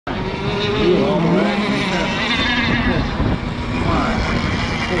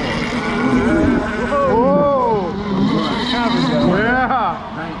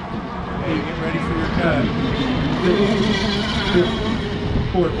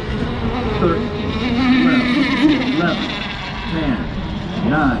14, 13, 11, 10,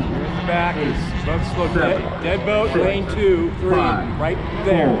 9, back. 8, Boat slow. 7, Dead boat, 6, lane 2, 3, 5, right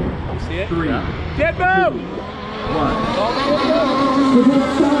there. 4, See it? 3, dead boat! 1. So get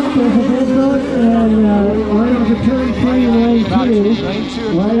stopped as a dead boat and right off of turn 3, lane 2.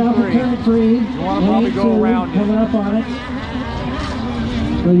 Right off of turn 3, you want to probably go around it. Coming up on it.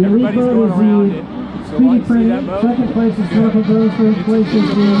 So your lead Everybody's boat going around is it. the So Speedy see Printing. that boat? Second place is Norfolk Rose. First place is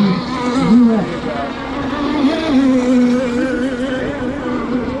the US.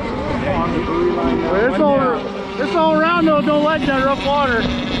 This all around though, don't let that rough water.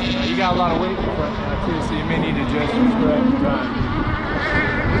 You got a lot of weight in front now too, so you may need to adjust your spread at the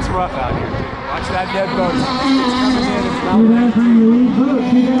time. It's rough out here too. Watch that dead boat. It's coming in. It's not. You guys are your lead boat.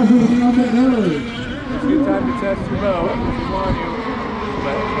 You guys are the Norfolk Rose. It's a good time to test your boat if you want to.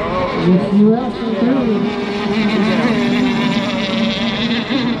 But It's US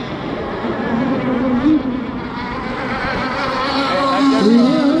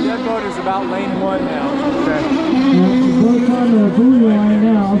and that boat is about lane 1 now. Okay. the boat's on the buoy line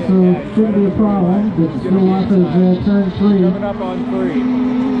now, so it shouldn't be a problem. It's still off of turn 3. Coming up on 3.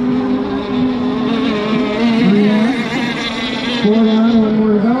 3 out. 4 down, 1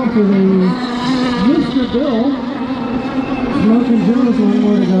 more to go for the Mr. Bill. Smoking Joe's 1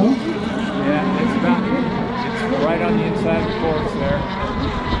 more to go. Yeah, it's right on the inside of the course there.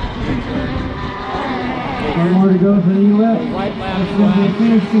 Good turn. 1 more to go for the US. Right lap. That's going to be a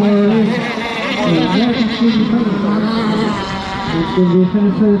finish for the American Speedy Printing. It's going to be a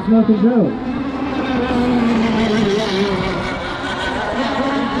finish for the Smoking Joe.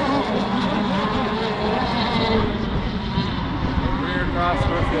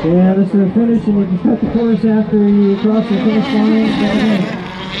 Yeah, this is a finish, and you can cut the course after you cross the finish line.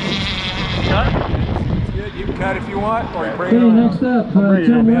 Cut? Good. You can cut if you want, or you bring it Okay, on. next up,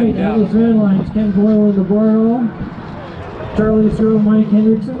 Tim White, Atlas Red Lines, Ken Boyle in the Boreal, Charlie Stroh, Mike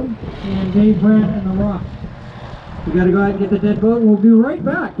Hendrickson, and Dave Brandt in the Rock. We got to go out and get the dead boat, and we'll be right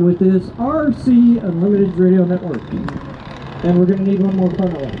back with this RC Unlimited Radio Network. And we're going to need one more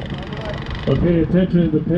funnel. Okay, attention to the